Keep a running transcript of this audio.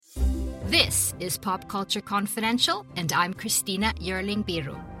This is Pop Culture Confidential, and I'm Christina Yerling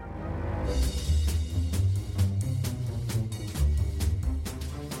Biru.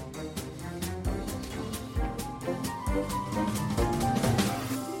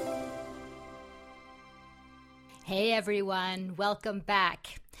 Hey everyone, welcome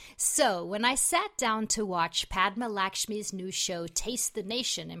back. So, when I sat down to watch Padma Lakshmi's new show, Taste the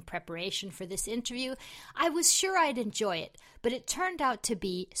Nation, in preparation for this interview, I was sure I'd enjoy it, but it turned out to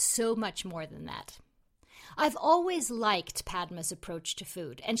be so much more than that. I've always liked Padma's approach to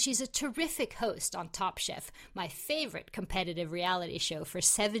food, and she's a terrific host on Top Chef, my favorite competitive reality show for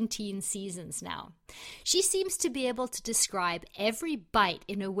 17 seasons now. She seems to be able to describe every bite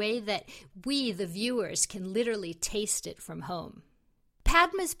in a way that we, the viewers, can literally taste it from home.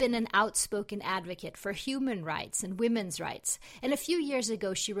 Padma's been an outspoken advocate for human rights and women's rights, and a few years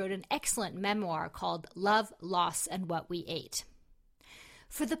ago she wrote an excellent memoir called Love, Loss, and What We Ate.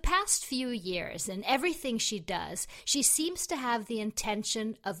 For the past few years, in everything she does, she seems to have the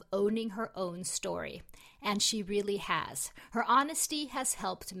intention of owning her own story. And she really has. Her honesty has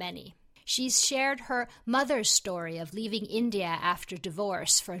helped many. She's shared her mother's story of leaving India after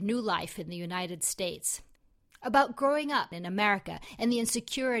divorce for a new life in the United States. About growing up in America and the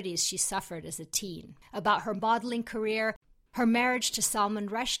insecurities she suffered as a teen. About her modeling career, her marriage to Salman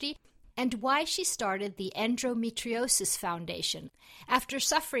Rushdie, and why she started the Endometriosis Foundation after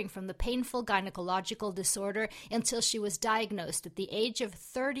suffering from the painful gynecological disorder until she was diagnosed at the age of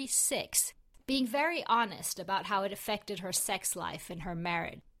 36, being very honest about how it affected her sex life and her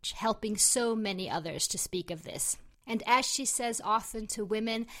marriage, helping so many others to speak of this. And as she says often to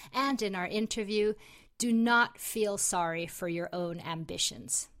women and in our interview, do not feel sorry for your own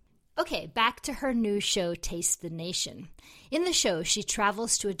ambitions. Okay, back to her new show, Taste the Nation. In the show, she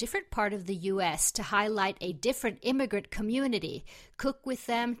travels to a different part of the U.S. to highlight a different immigrant community, cook with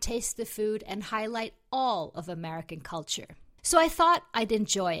them, taste the food, and highlight all of American culture. So I thought I'd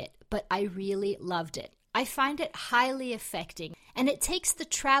enjoy it, but I really loved it. I find it highly affecting, and it takes the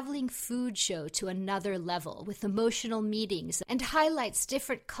traveling food show to another level with emotional meetings and highlights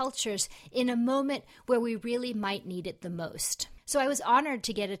different cultures in a moment where we really might need it the most. So I was honored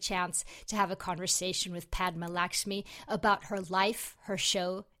to get a chance to have a conversation with Padma Lakshmi about her life, her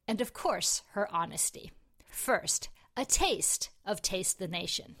show, and of course, her honesty. First, a taste of Taste the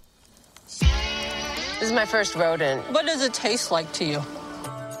Nation. This is my first rodent. What does it taste like to you?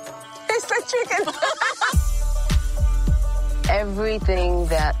 Tastes like chicken. Everything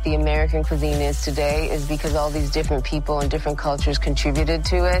that the American cuisine is today is because all these different people and different cultures contributed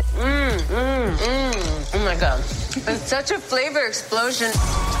to it. Oh my God. It's such a flavor explosion.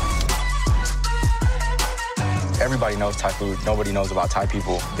 Everybody knows Thai food. Nobody knows about Thai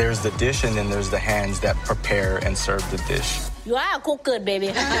people. There's the dish and then there's the hands that prepare and serve the dish. You are cook good,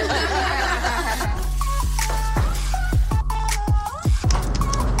 baby.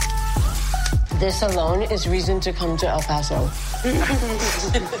 This alone is reason to come to El Paso.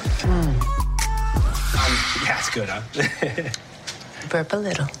 That's good, huh? Burp a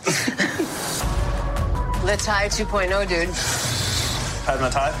little. The Thai 2.0, dude.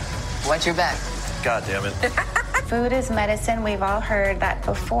 Padma Thai? Watch your back. God damn it. Food is medicine. We've all heard that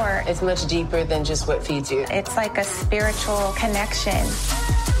before. It's much deeper than just what feeds you. It's like a spiritual connection.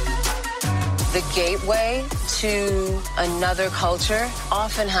 The gateway to another culture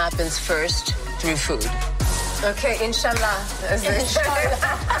often happens first through food. Okay, inshallah.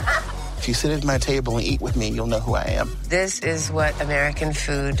 If you sit at my table and eat with me, you'll know who I am. This is what American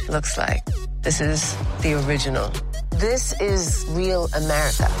food looks like. This is the original. This is real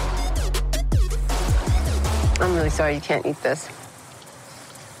America. I'm really sorry you can't eat this.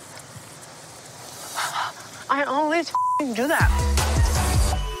 I always do that.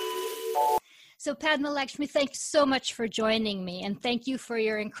 So Padma Lakshmi, thanks so much for joining me, and thank you for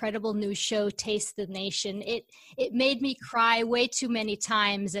your incredible new show, Taste the Nation. It made me cry way too many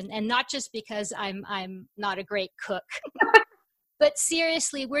times, and not just because I'm not a great cook, but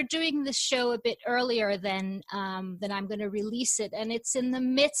seriously, we're doing this show a bit earlier than I'm going to release it, and it's in the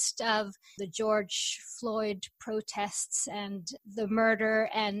midst of the George Floyd protests and the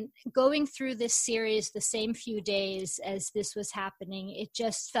murder, and going through this series the same few days as this was happening, it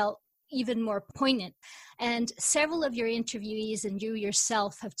just felt even more poignant. And several of your interviewees and you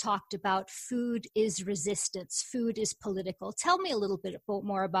yourself have talked about food is resistance, food is political. Tell me a little bit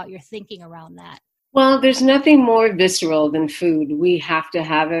more about your thinking around that. Well, there's nothing more visceral than food. We have to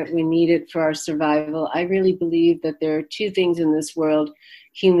have it. We need it for our survival. I really believe that there are two things in this world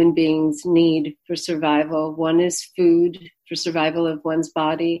human beings need for survival. One is food for survival of one's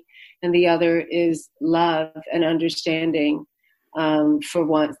body, and the other is love and understanding.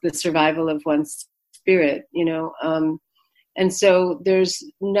 for the survival of one's spirit, you know. And so there's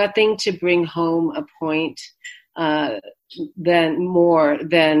nothing to bring home a point more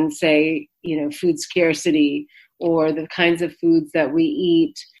than, say, you know, food scarcity or the kinds of foods that we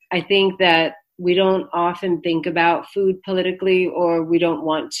eat. I think that we don't often think about food politically, or we don't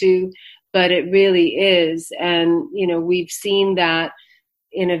want to, but it really is. And, you know, we've seen that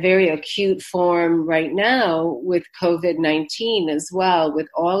in a very acute form right now with COVID-19 as well, with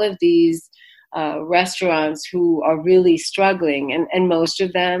all of these restaurants who are really struggling. And most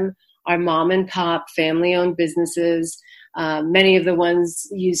of them are mom and pop, family-owned businesses. Many of the ones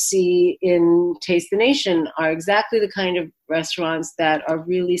you see in Taste the Nation are exactly the kind of restaurants that are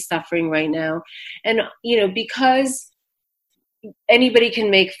really suffering right now. And, you know, because anybody can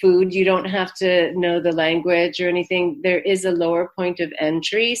make food, you don't have to know the language or anything. There is a lower point of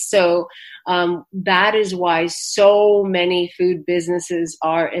entry. So that is why so many food businesses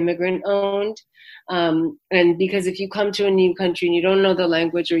are immigrant owned. And because if you come to a new country and you don't know the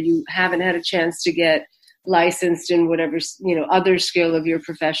language, or you haven't had a chance to get licensed in whatever, you know, other skill of your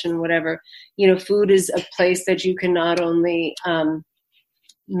profession, whatever, you know, food is a place that you can not only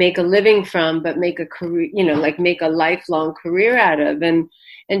make a living from, but make a career, you know, like make a lifelong career out of. And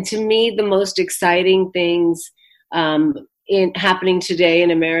to me, the most exciting things happening today in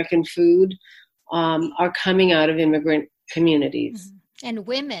American food are coming out of immigrant communities. Mm-hmm. And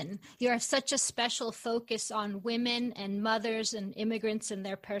women, you have such a special focus on women and mothers and immigrants and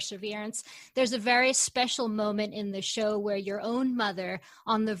their perseverance. There's a very special moment in the show where your own mother,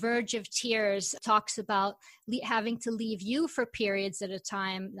 on the verge of tears, talks about having to leave you for periods at a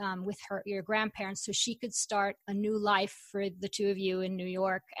time with your grandparents so she could start a new life for the two of you in New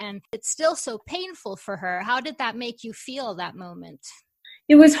York. And it's still so painful for her. How did that make you feel, that moment?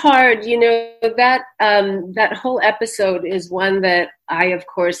 It was hard, you know, that whole episode is one that I, of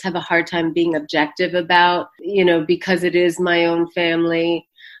course, have a hard time being objective about, you know, because it is my own family.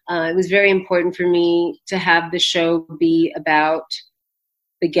 It was very important for me to have the show be about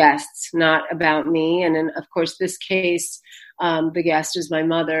the guests, not about me. And in, of course, this case, the guest is my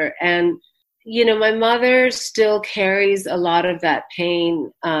mother. And, you know, my mother still carries a lot of that pain.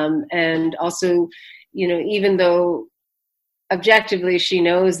 And also, you know, even though objectively, she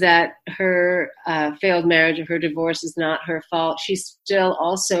knows that her failed marriage or her divorce is not her fault, she still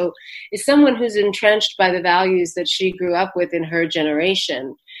also is someone who's entrenched by the values that she grew up with in her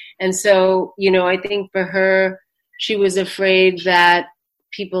generation. And so, you know, I think for her, she was afraid that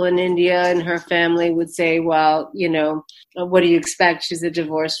people in India and her family would say, well, you know, what do you expect? She's a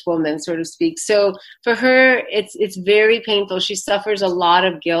divorced woman, so to speak. So for her, it's very painful. She suffers a lot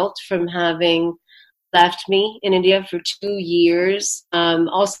of guilt from having left me in India for 2 years.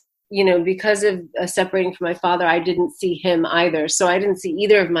 Also, you know, because of separating from my father, I didn't see him either. So I didn't see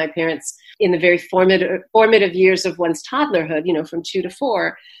either of my parents in the very formative years of one's toddlerhood, you know, from 2 to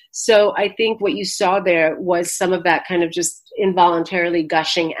 4. So I think what you saw there was some of that kind of just involuntarily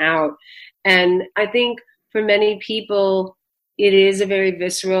gushing out. And I think for many people, it is a very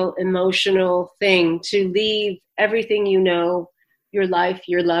visceral, emotional thing to leave everything you know, your life,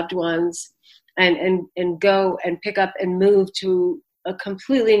 your loved ones, and go and pick up and move to a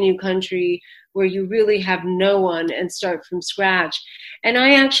completely new country where you really have no one and start from scratch. And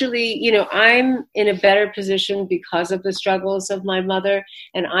I actually, you know, I'm in a better position because of the struggles of my mother,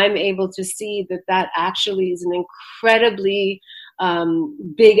 and I'm able to see that that actually is an incredibly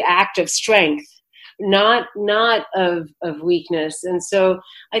big act of strength, not of weakness. And so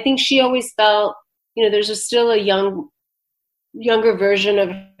I think she always felt, you know, there's still a younger version of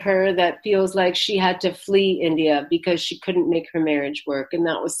her that feels like she had to flee India because she couldn't make her marriage work, and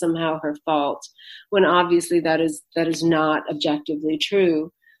that was somehow her fault, when obviously that is not objectively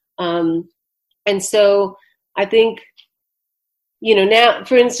true. And so I think, you know, now,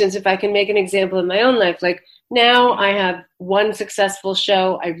 for instance, if I can make an example of my own life, like now I have one successful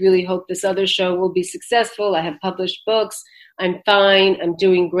show. I really hope this other show will be successful. I have published books. I'm fine. I'm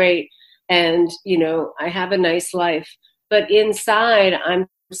doing great. And, you know, I have a nice life. But inside, I'm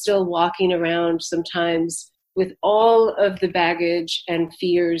still walking around sometimes with all of the baggage and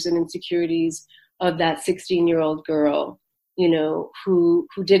fears and insecurities of that 16-year-old girl, you know, who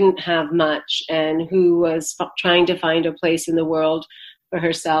didn't have much and who was trying to find a place in the world for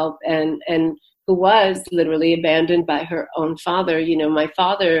herself, and who was literally abandoned by her own father. You know, my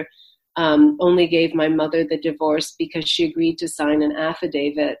father only gave my mother the divorce because she agreed to sign an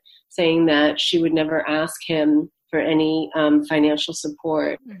affidavit saying that she would never ask him for any financial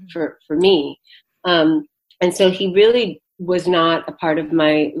support for me. And so he really was not a part of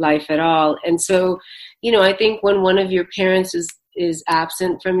my life at all. And so, you know, I think when one of your parents is is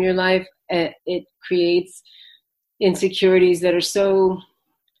absent from your life, it creates insecurities that are so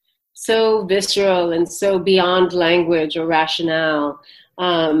visceral and so beyond language or rationale.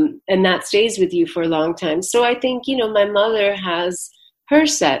 And that stays with you for a long time. So I think, my mother has her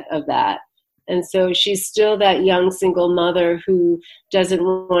set of that. And so she's still that young single mother who doesn't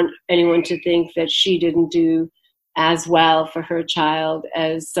want anyone to think that she didn't do as well for her child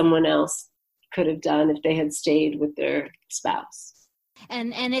as someone else could have done if they had stayed with their spouse.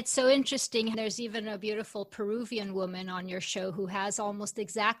 And it's so interesting. There's even a beautiful Peruvian woman on your show who has almost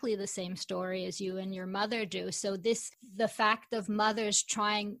exactly the same story as you and your mother do. So the fact of mothers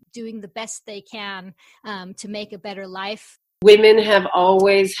doing the best they can to make a better life. Women have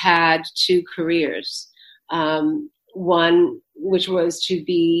always had two careers. One, which was to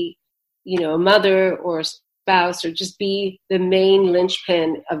be, a mother or a spouse or just be the main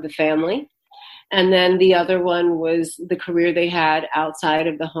linchpin of the family. And then the other one was the career they had outside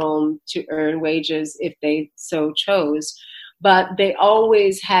of the home to earn wages if they so chose. But they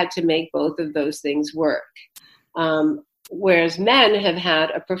always had to make both of those things work. Whereas men have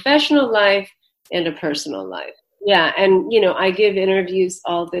had a professional life and a personal life. Yeah. And, I give interviews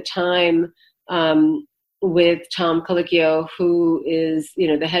all the time with Tom Colicchio, who is,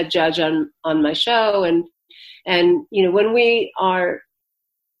 the head judge on my show. And when we are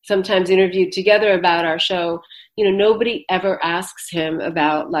sometimes interviewed together about our show, nobody ever asks him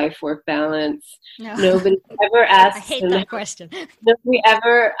about life-work balance. No. Nobody ever asks I hate him that question. Nobody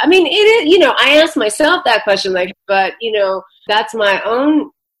ever, it is, I ask myself that question, but that's my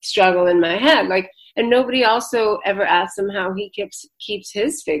own struggle in my head. And nobody also ever asks him how he keeps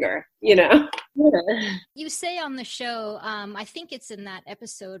his figure, Yeah. You say on the show, I think it's in that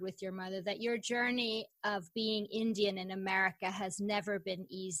episode with your mother, that your journey of being Indian in America has never been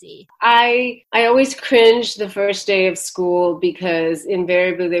easy. I always cringed the first day of school because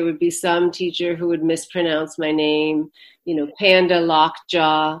invariably there would be some teacher who would mispronounce my name, Panda,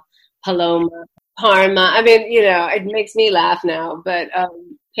 Lockjaw, Paloma, Parma. It makes me laugh now, but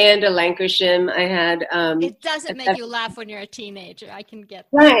Panda Lancashire. I had. It doesn't make you laugh when you're a teenager. I can get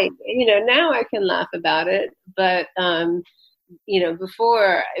that. Right. Now I can laugh about it, but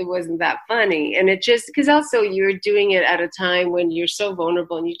before it wasn't that funny, and it just because also you're doing it at a time when you're so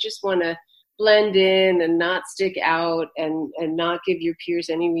vulnerable and you just want to blend in and not stick out and not give your peers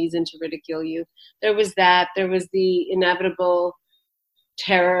any reason to ridicule you. There was that. There was the inevitable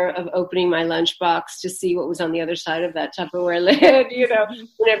terror of opening my lunchbox to see what was on the other side of that Tupperware lid,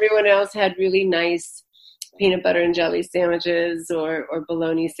 when everyone else had really nice peanut butter and jelly sandwiches or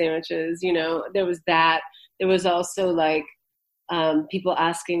bologna sandwiches, there was that. There was also people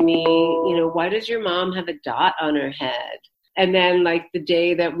asking me, why does your mom have a dot on her head? And then the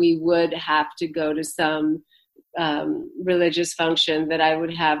day that we would have to go to some religious function that I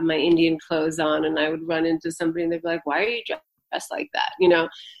would have my Indian clothes on and I would run into somebody and they'd be like, why are you dressed like that?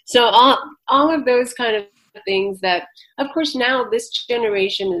 So all of those kind of things that, of course, now this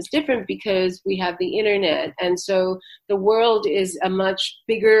generation is different because we have the internet. And so the world is a much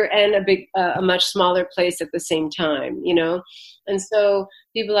bigger and a much smaller place at the same time, And so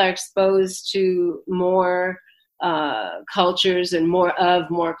people are exposed to more cultures and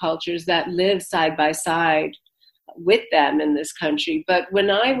more cultures that live side by side with them in this country. But when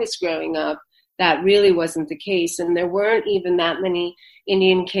I was growing up, that really wasn't the case. And there weren't even that many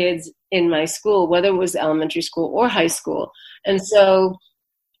Indian kids in my school, whether it was elementary school or high school. And so,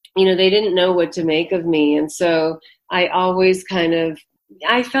 they didn't know what to make of me. And so I always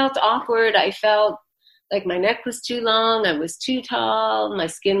I felt awkward. I felt like my neck was too long. I was too tall. My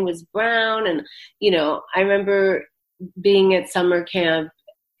skin was brown. And, I remember being at summer camp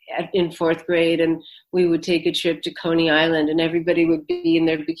in fourth grade, and we would take a trip to Coney Island, and everybody would be in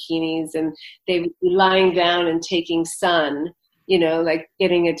their bikinis, and they would be lying down and taking sun,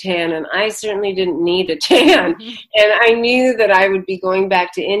 getting a tan. And I certainly didn't need a tan. And I knew that I would be going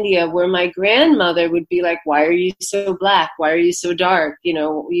back to India, where my grandmother would be like, why are you so black? Why are you so dark? You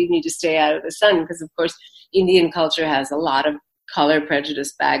need to stay out of the sun. Because, of course, Indian culture has a lot of color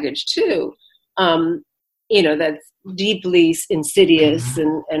prejudice baggage, too. That's deeply insidious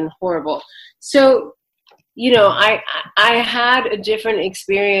and horrible. So, I had a different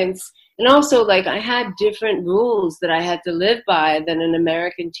experience, and also I had different rules that I had to live by than an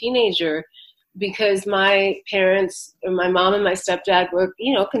American teenager, because my parents, or my mom and my stepdad, were,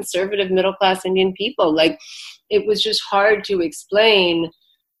 conservative middle-class Indian people. It was just hard to explain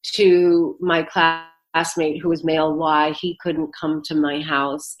to my classmate who was male why he couldn't come to my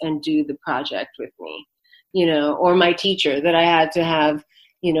house and do the project with me. Or my teacher, that I had to have,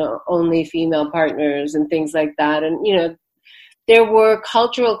 only female partners and things like that. And, there were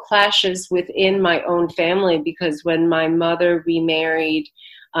cultural clashes within my own family, because when my mother remarried,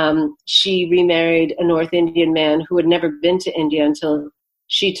 she remarried a North Indian man who had never been to India until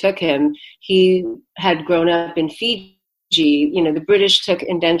she took him. He had grown up in Fiji. The British took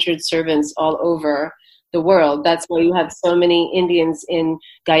indentured servants all over the world. That's why you have so many Indians in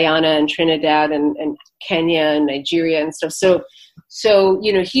Guyana and Trinidad and Kenya and Nigeria and stuff. So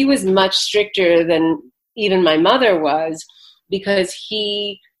he was much stricter than even my mother was, because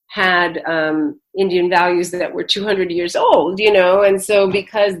he had Indian values that were 200 years old, and so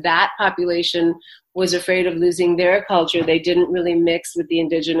because that population was afraid of losing their culture, they didn't really mix with the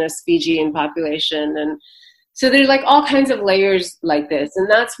indigenous Fijian population. And so there's like all kinds of layers like this,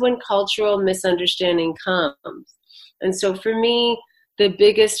 and that's when cultural misunderstanding comes. And so for me, the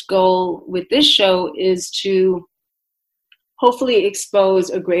biggest goal with this show is to hopefully expose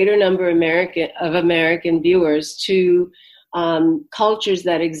a greater number of American viewers to cultures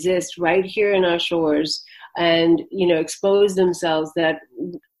that exist right here in our shores, and expose themselves that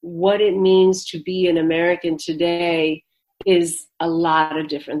what it means to be an American today is a lot of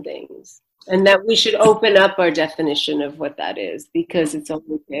different things. And that we should open up our definition of what that is, because it's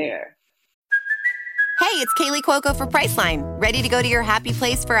only there. Hey, it's Kaylee Cuoco for Priceline. Ready to go to your happy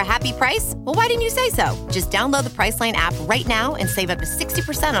place for a happy price? Well, why didn't you say so? Just download the Priceline app right now and save up to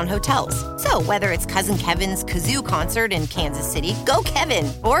 60% on hotels. So whether it's Cousin Kevin's Kazoo Concert in Kansas City, go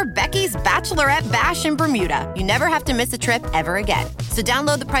Kevin, or Becky's Bachelorette Bash in Bermuda, you never have to miss a trip ever again. So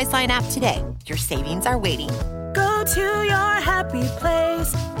download the Priceline app today. Your savings are waiting. Go to your happy place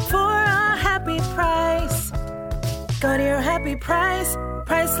for a happy price. Go to your happy price,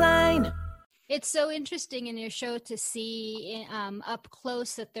 Priceline. It's so interesting in your show to see up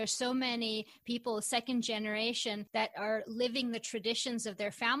close that there's so many people, second generation, that are living the traditions of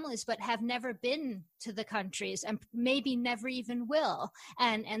their families, but have never been to the countries and maybe never even will,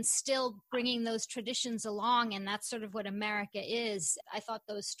 and still bringing those traditions along. And that's sort of what America is. I thought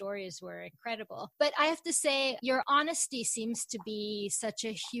those stories were incredible. But I have to say, your honesty seems to be such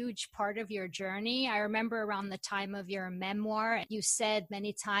a huge part of your journey. I remember around the time of your memoir, you said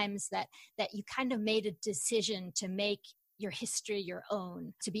many times that you kind of made a decision to make your history your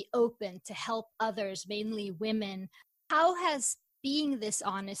own, to be open, to help others, mainly women. How has being this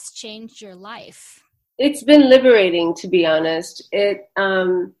honest changed your life? It's been liberating, to be honest. There's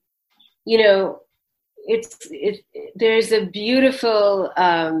a beautiful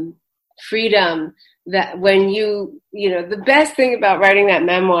freedom that when the best thing about writing that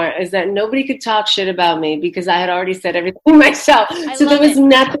memoir is that nobody could talk shit about me, because I had already said everything myself. So there was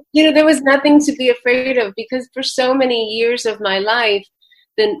nothing, there was nothing to be afraid of, because for so many years of my life,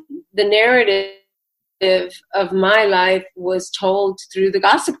 the narrative of my life was told through the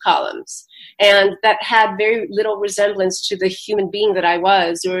gossip columns, and that had very little resemblance to the human being that I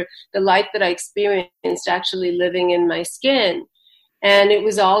was, or the life that I experienced actually living in my skin. And it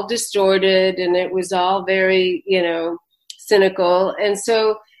was all distorted, and it was all very, cynical. And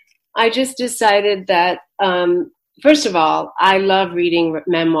so I just decided that, first of all, I love reading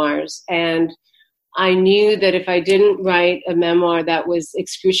memoirs. And I knew that if I didn't write a memoir that was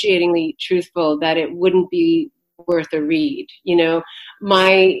excruciatingly truthful, that it wouldn't be worth a read.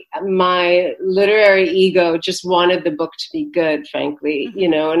 My literary ego just wanted the book to be good, frankly,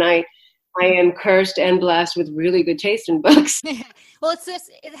 and I am cursed and blessed with really good taste in books. Well,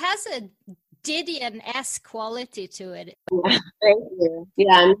 it has a Didion-esque quality to it. Yeah, thank you.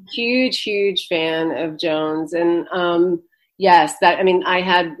 Yeah, I'm a huge fan of Jones. And yes, I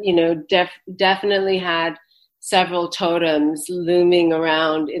had, definitely had several totems looming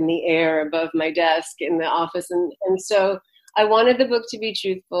around in the air above my desk in the office. And so I wanted the book to be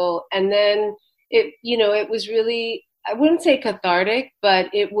truthful. And then it was really, I wouldn't say cathartic, but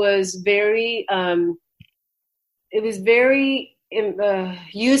it was very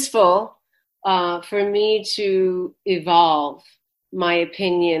useful for me to evolve my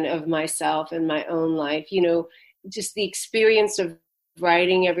opinion of myself and my own life. Just the experience of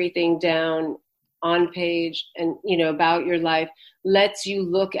writing everything down on page and, about your life lets you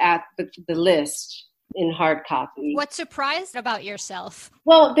look at the list in hard copy. What surprised about yourself?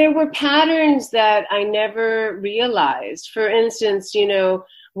 Well, there were patterns that I never realized. For instance,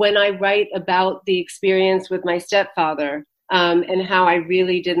 when I write about the experience with my stepfather, and how I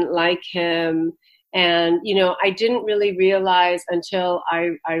really didn't like him. And, I didn't really realize until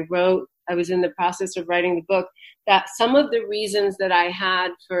I was in the process of writing the book, that some of the reasons that I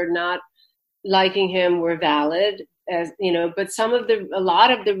had for not liking him were valid, but a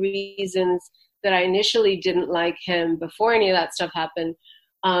lot of the reasons that I initially didn't like him before any of that stuff happened,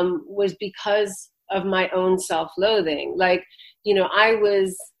 was because of my own self-loathing. Like,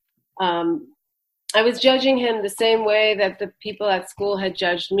 I was judging him the same way that the people at school had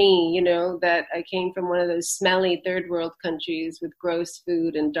judged me, that I came from one of those smelly third world countries with gross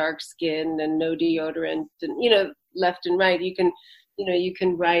food and dark skin and no deodorant and, left and right. You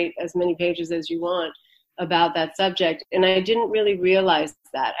can write as many pages as you want about that subject. And I didn't really realize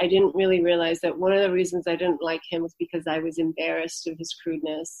that. I didn't really realize that one of the reasons I didn't like him was because I was embarrassed of his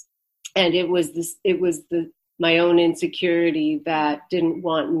crudeness. And it was my own insecurity that didn't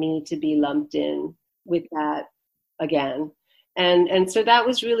want me to be lumped in with that again. And so that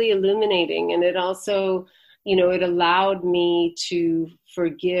was really illuminating. And it also, it allowed me to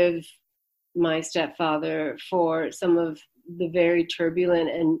forgive my stepfather for some of the very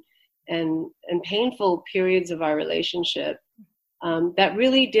turbulent and painful periods of our relationship. That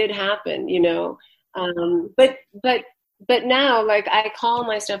really did happen, but now, like, I call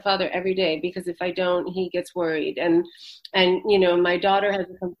my stepfather every day, because if I don't, he gets worried. And my daughter has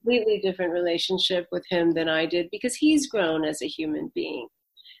a completely different relationship with him than I did, because he's grown as a human being.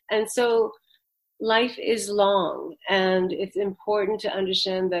 And so life is long, and it's important to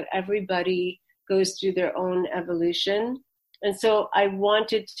understand that everybody goes through their own evolution. And so I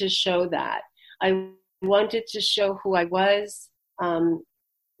wanted to show that. I wanted to show who I was,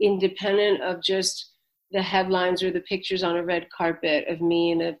 independent of just the headlines or the pictures on a red carpet of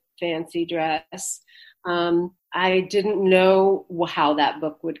me in a fancy dress. I didn't know how that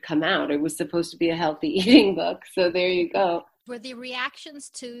book would come out. It was supposed to be a healthy eating book. So there you go. Were the reactions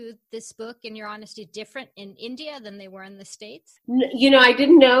to this book, in your honesty, different in India than they were in the States? I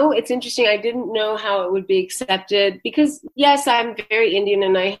didn't know. It's interesting. I didn't know how it would be accepted, because yes, I'm very Indian,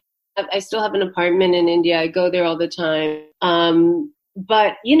 and I still have an apartment in India. I go there all the time.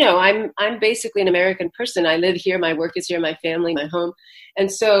 But, I'm basically an American person. I live here. My work is here, my family, my home. And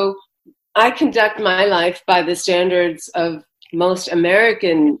so I conduct my life by the standards of most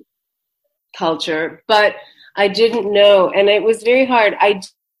American culture, but I didn't know. And it was very hard. I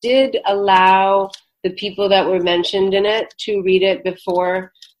did allow the people that were mentioned in it to read it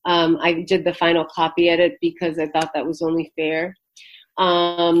before I did the final copy edit, because I thought that was only fair.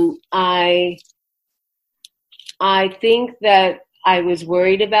 I think that I was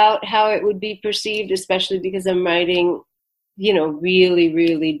worried about how it would be perceived, especially because I'm writing, really,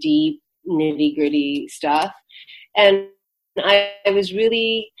 really deep, nitty-gritty stuff. And I was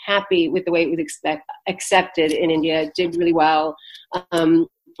really happy with the way it was accepted in India. It did really well.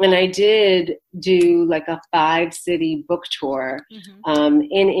 And I did do like a 5-city book tour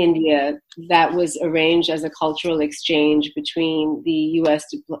in India that was arranged as a cultural exchange between the U.S.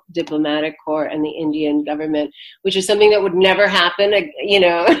 diplomatic corps and the Indian government, which is something that would never happen,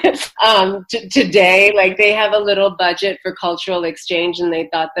 today. Like, they have a little budget for cultural exchange, and they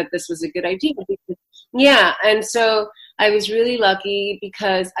thought that this was a good idea. Yeah, and so I was really lucky,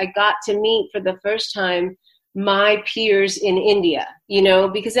 because I got to meet for the first time my peers in India,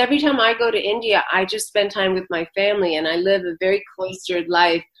 because every time I go to India, I just spend time with my family, and I live a very cloistered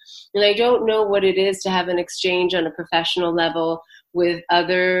life. And I don't know what it is to have an exchange on a professional level with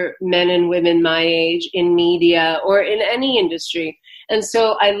other men and women my age in media or in any industry. And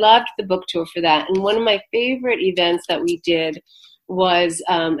so I loved the book tour for that. And one of my favorite events that we did was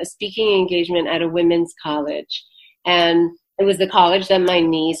a speaking engagement at a women's college. And it was the college that my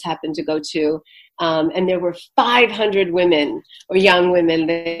niece happened to go to. And there were 500 women or young women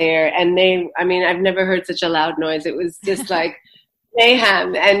there. And I've never heard such a loud noise. It was just like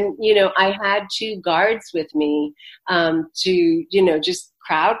mayhem. And, I had 2 guards with me to, just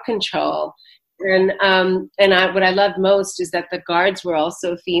crowd control. And what I loved most is that the guards were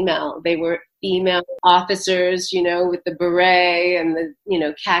also female. They were female officers, with the beret and the,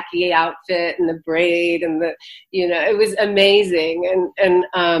 khaki outfit and the braid and the, it was amazing. And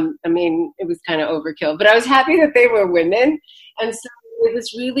it was kind of overkill, but I was happy that they were women. And so it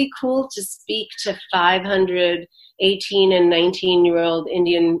was really cool to speak to 500 18 and 19-year-old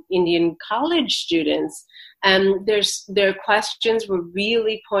Indian college students. And their questions were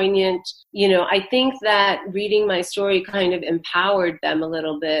really poignant. I think that reading my story kind of empowered them a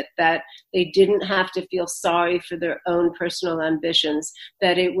little bit, that they didn't have to feel sorry for their own personal ambitions,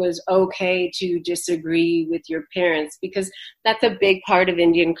 that it was okay to disagree with your parents, because that's a big part of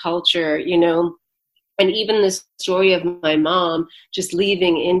Indian culture, And even the story of my mom just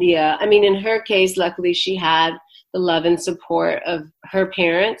leaving India. I mean, in her case, luckily she had the love and support of her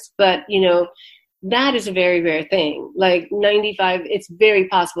parents, but, that is a very rare thing. Like 95, it's very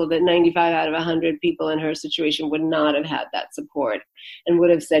possible that 95 out of 100 people in her situation would not have had that support and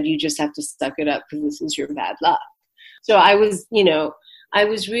would have said, you just have to suck it up because this is your bad luck. So I was, I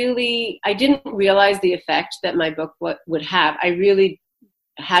didn't realize the effect that my book would have. I really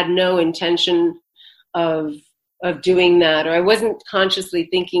had no intention of doing that, or I wasn't consciously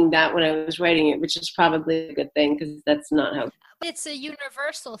thinking that when I was writing it, which is probably a good thing because that's not how. It's a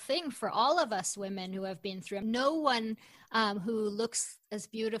universal thing for all of us women who have been through. No one who looks as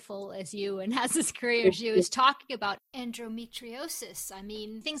beautiful as you and has this career as you is talking about endometriosis. I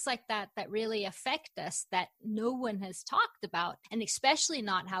mean, things like that really affect us that no one has talked about, and especially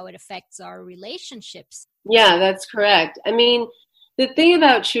not how it affects our relationships. Yeah, that's correct. I mean, the thing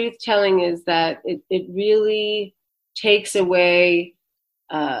about truth telling is that it really takes away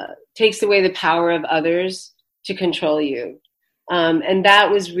the power of others to control you. And that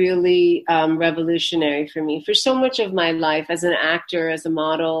was really revolutionary for me. For so much of my life as an actor, as a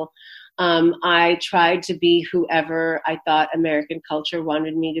model, I tried to be whoever I thought American culture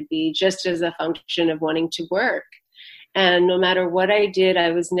wanted me to be, just as a function of wanting to work. And no matter what I did,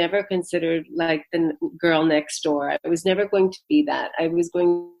 I was never considered like the girl next door. I was never going to be that. I was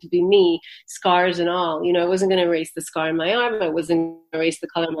going to be me, scars and all. I wasn't going to erase the scar in my arm. I wasn't going to erase the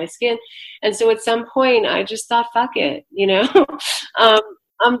color of my skin. And so at some point, I just thought, fuck it,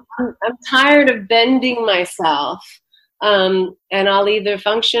 I'm tired of bending myself. And I'll either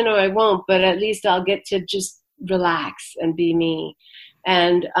function or I won't, but at least I'll get to just relax and be me.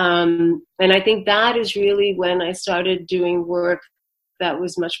 And I think that is really when I started doing work that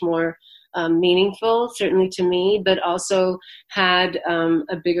was much more meaningful, certainly to me, but also had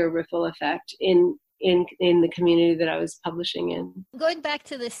a bigger ripple effect in the community that I was publishing in. Going back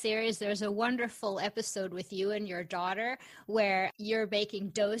to this series, there's a wonderful episode with you and your daughter where you're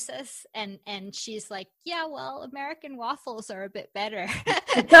baking dosas and she's like, yeah, well, American waffles are a bit better.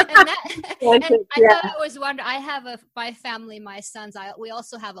 and I thought it was wonderful. I have my family, my sons, we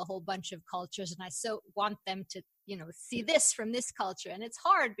also have a whole bunch of cultures, and I so want them to see this from this culture. And it's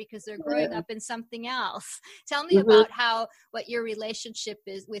hard because they're growing up in something else. Tell me about what your relationship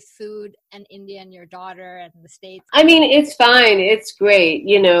is with food and India and your daughter and the States. I mean, it's fine. It's great.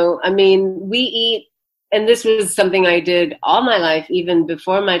 I mean, we eat, and this was something I did all my life, even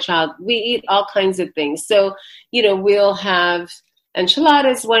before my child, we eat all kinds of things. So, we'll have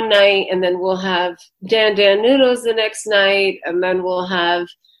enchiladas one night, and then we'll have dan noodles the next night, and then we'll have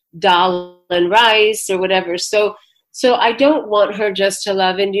dal and rice or whatever. So I don't want her just to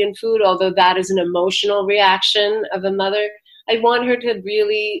love Indian food, although that is an emotional reaction of a mother. I want her to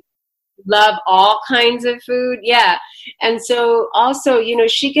really love all kinds of food. Yeah. And so also,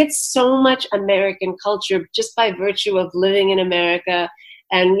 she gets so much American culture just by virtue of living in America.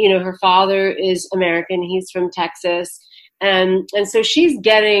 And, her father is American. He's from Texas. And so she's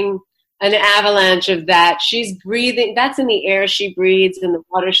getting an avalanche of that. She's breathing, that's in the air she breathes and the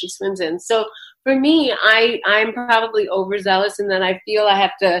water she swims in. So for me, I'm probably overzealous in that I feel I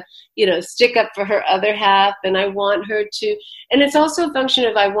have to, stick up for her other half, and I want her to, and it's also a function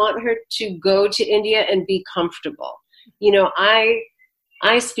of I want her to go to India and be comfortable. I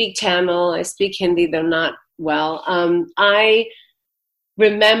speak Tamil, I speak Hindi, though not well. I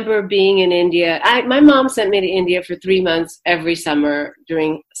remember being in India. My mom sent me to India for 3 months every summer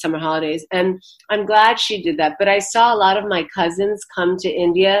during summer holidays, and I'm glad she did that. But I saw a lot of my cousins come to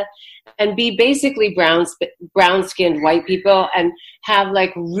India and be basically brown-skinned white people and have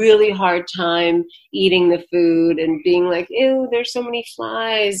like really hard time eating the food and being like, ew, there's so many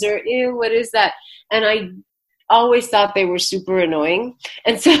flies, or ew, what is that? And I always thought they were super annoying.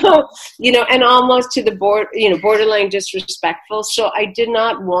 And so, and almost to the borderline disrespectful. So I did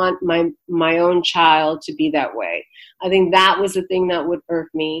not want my own child to be that way. I think that was the thing that would irk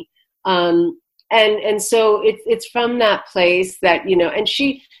me. And so it's from that place that, and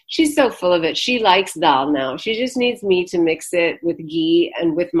she's so full of it. She likes dal now. She just needs me to mix it with ghee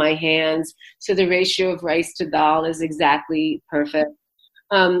and with my hands. So the ratio of rice to dal is exactly perfect.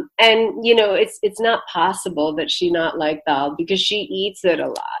 And it's not possible that she not like dal because she eats it a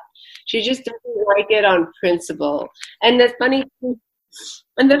lot. She just doesn't like it on principle. And the funny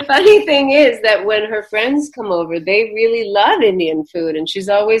thing is that when her friends come over, they really love Indian food, and she's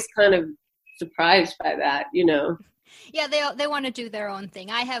always kind of surprised by that, Yeah, they want to do their own thing.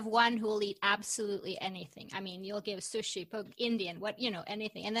 I have one who will eat absolutely anything. I mean, you'll give sushi, Indian,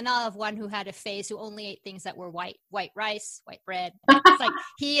 anything. And then I'll have one who had a phase who only ate things that were white rice, white bread. It's like,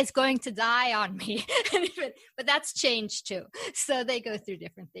 he is going to die on me. But that's changed too. So they go through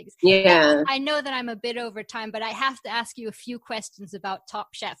different things. Yeah. I know that I'm a bit over time, but I have to ask you a few questions about Top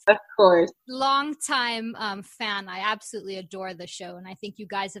Chef. Of course. Long time fan. I absolutely adore the show. And I think you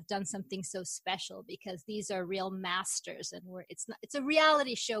guys have done something so special because these are real masters masters, and it's a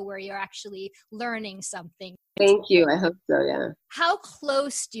reality show where you're actually learning something. Thank you. I hope so. Yeah. How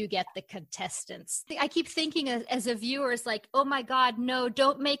close do you get the contestants? I keep thinking as a viewer, it's like, oh my God, no,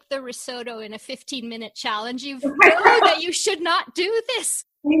 don't make the risotto in a 15-minute challenge. You know that you should not do this.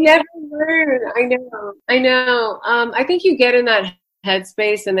 You never learn. I know. I think you get in that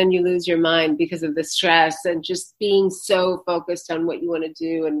headspace and then you lose your mind because of the stress and just being so focused on what you want to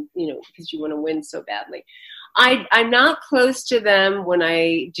do, and because you want to win so badly. I'm not close to them when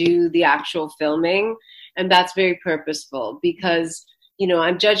I do the actual filming, and that's very purposeful because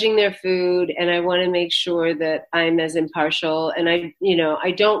I'm judging their food and I want to make sure that I'm as impartial, and I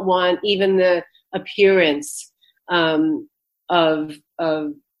don't want even the appearance of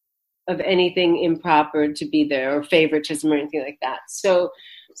anything improper to be there, or favoritism or anything like that.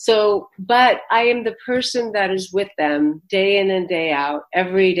 But I am the person that is with them day in and day out,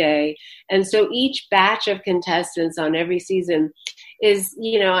 every day. And so each batch of contestants on every season is,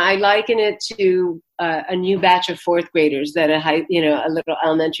 I liken it to a new batch of fourth graders that a little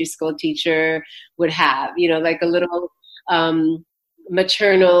elementary school teacher would have, like a little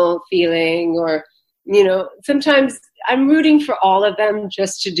maternal feeling, or, sometimes I'm rooting for all of them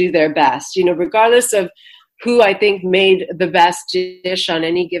just to do their best, regardless of who I think made the best dish on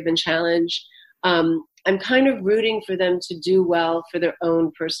any given challenge. I'm kind of rooting for them to do well for their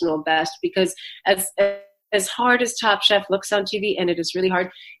own personal best, because as hard as Top Chef looks on TV, and it is really hard,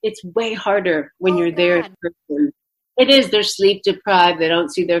 it's way harder when you're there in person. It is. They're sleep deprived. They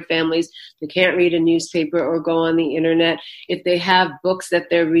don't see their families. They can't read a newspaper or go on the internet. If they have books that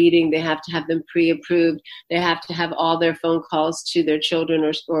they're reading, they have to have them pre-approved. They have to have all their phone calls to their children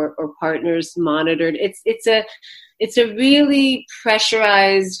or partners monitored. It's a really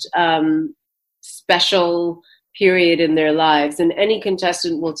pressurized, special period in their lives. And any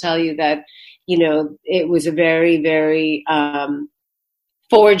contestant will tell you that, it was a very, very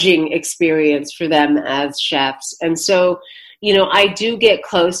forging experience for them as chefs. And so, I do get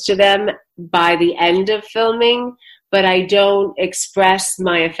close to them by the end of filming, but I don't express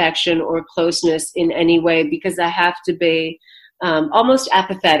my affection or closeness in any way because I have to be almost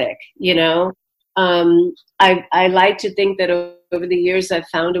apathetic, I like to think that over the years I've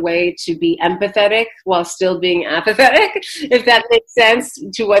found a way to be empathetic while still being apathetic, if that makes sense,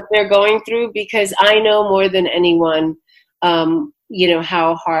 to what they're going through, because I know more than anyone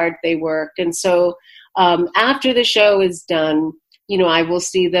how hard they work. And so after the show is done, I will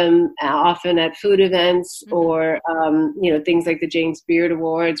see them often at food events or, things like the James Beard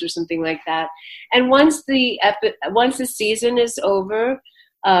Awards or something like that. And once the season is over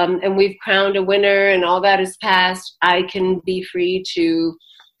and we've crowned a winner and all that is passed, I can be free to,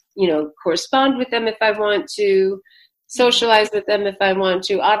 correspond with them if I want to, socialize with them if I want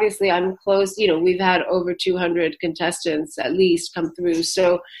to. Obviously, I'm close. We've had over 200 contestants at least come through,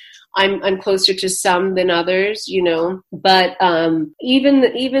 so I'm closer to some than others. But even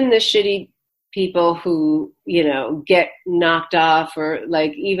the shitty people who get knocked off, or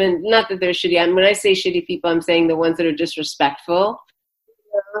like, even not that they're shitty. When I say shitty people, I'm saying the ones that are disrespectful.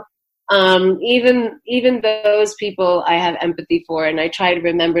 Even those people I have empathy for, and I try to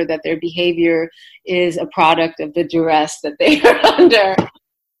remember that their behavior is a product of the duress that they are under,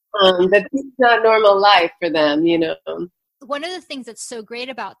 that this is not normal life for them, One of the things that's so great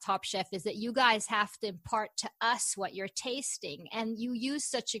about Top Chef is that you guys have to impart to us what you're tasting, and you use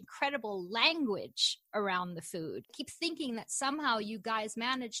such incredible language around the food. I keep thinking that somehow you guys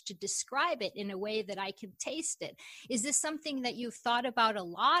manage to describe it in a way that I can taste it. Is this something that you've thought about a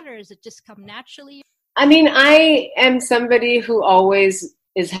lot, or does it just come naturally? I am somebody who always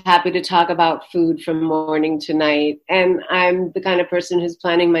is happy to talk about food from morning to night, and I'm the kind of person who's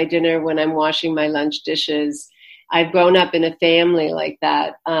planning my dinner when I'm washing my lunch dishes. I've grown up in a family like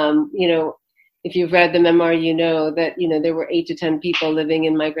that. If you've read the memoir, that, there were 8 to 10 people living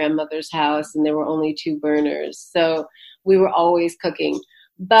in my grandmother's house, and there were only 2 burners. So we were always cooking.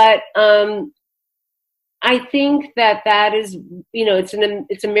 But I think that is,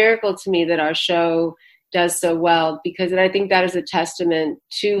 it's a miracle to me that our show does so well, because I think that is a testament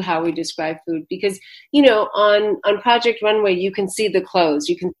to how we describe food. Because, on Project Runway, you can see the clothes.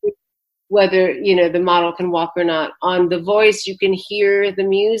 You can see whether, the model can walk or not. On The Voice, you can hear the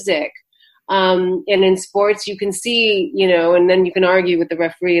music. And in sports, you can see, and then you can argue with the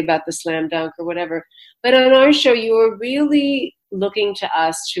referee about the slam dunk or whatever. But on our show, you are really looking to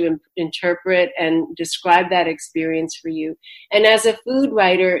us to interpret and describe that experience for you. And as a food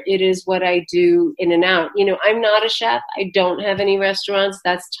writer, it is what I do in and out. I'm not a chef. I don't have any restaurants.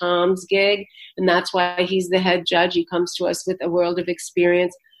 That's Tom's gig. And that's why he's the head judge. He comes to us with a world of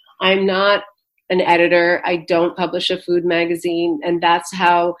experience. I'm not an editor. I don't publish a food magazine. And that's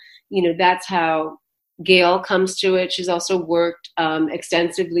how Gail comes to it. She's also worked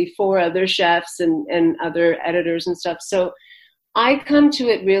extensively for other chefs and other editors and stuff. So I come to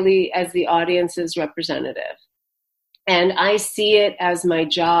it really as the audience's representative. And I see it as my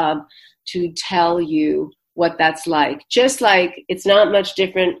job to tell you what that's like. Just like it's not much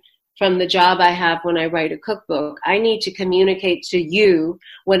different from the job I have when I write a cookbook. I need to communicate to you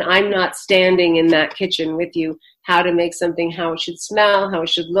when I'm not standing in that kitchen with you, how to make something, how it should smell, how it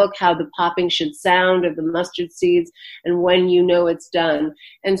should look, how the popping should sound of the mustard seeds, and when you know it's done.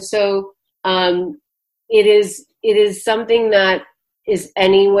 And so it is something that is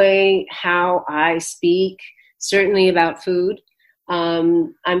anyway how I speak, certainly about food.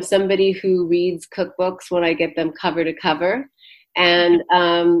 I'm somebody who reads cookbooks when I get them cover to cover. And,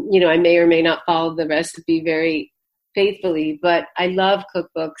 I may or may not follow the recipe very faithfully, but I love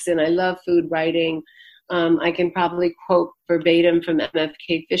cookbooks and I love food writing. I can probably quote verbatim from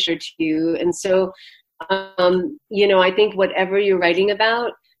MFK Fisher to you. And so, I think whatever you're writing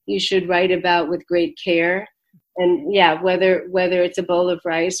about, you should write about with great care. And yeah, whether it's a bowl of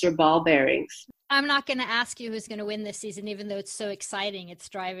rice or ball bearings. I'm not going to ask you who's going to win this season, even though it's so exciting. It's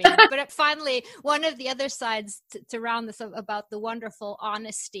driving. But finally, one of the other sides to round this up about the wonderful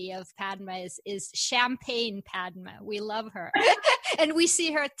honesty of Padma is champagne Padma. We love her. And we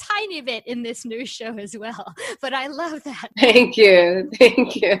see her a tiny bit in this new show as well. But I love that. Thank you.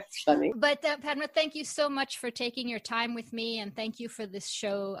 It's funny. But Padma, thank you so much for taking your time with me. And thank you for this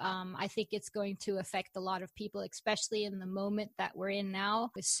show. I think it's going to affect a lot of people, especially in the moment that we're in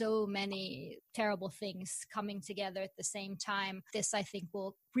now, with so many terrible things coming together at the same time. This, I think,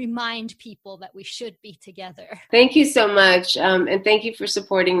 will remind people that we should be together. Thank you so much. And thank you for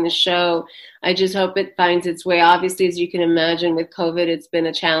supporting the show. I just hope it finds its way. Obviously, as you can imagine, with COVID, it's been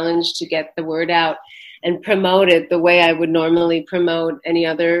a challenge to get the word out and promote it the way I would normally promote any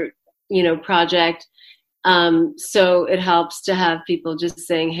other, project. So it helps to have people just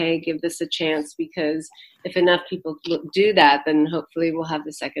saying, hey, give this a chance, because if enough people do that, then hopefully we'll have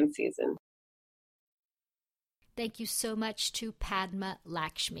the second season. Thank you so much to Padma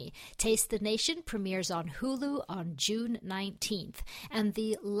Lakshmi. Taste the Nation premieres on Hulu on June 19th. And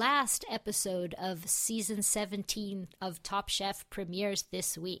the last episode of season 17 of Top Chef premieres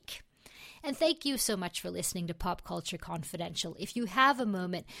this week. And thank you so much for listening to Pop Culture Confidential. If you have a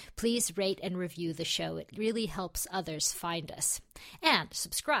moment, please rate and review the show. It really helps others find us. And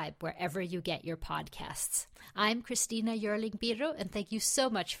subscribe wherever you get your podcasts. I'm Christina Yerling-Biro, and thank you so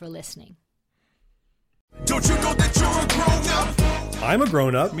much for listening. Don't you know that you're a grown-up? I'm a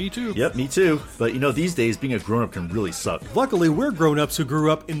grown-up. Me too. Yep, me too. But these days, being a grown-up can really suck. Luckily, we're grown-ups who grew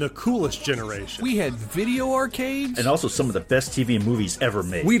up in the coolest generation. We had video arcades. And also some of the best TV and movies ever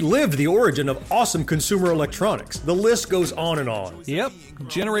made. We lived the origin of awesome consumer electronics. The list goes on and on. Yep,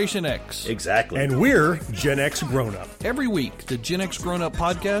 Generation X. Exactly. And we're Gen X grown-up. Every week, the Gen X Grown Up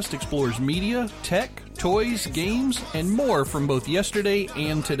podcast explores media, tech, toys, games, and more from both yesterday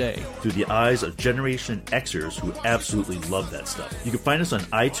and today. Through the eyes of Generation Xers who absolutely love that stuff. You can find us on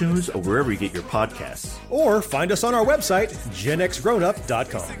iTunes or wherever you get your podcasts. Or find us on our website,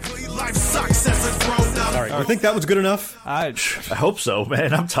 genxgrownup.com. Life sucks as a grown-up. All right, you think that was good enough? I hope so,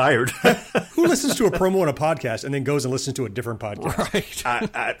 man. I'm tired. Who listens to a promo on a podcast and then goes and listens to a different podcast?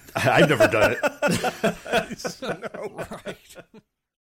 Right. I've never done it. No. Right.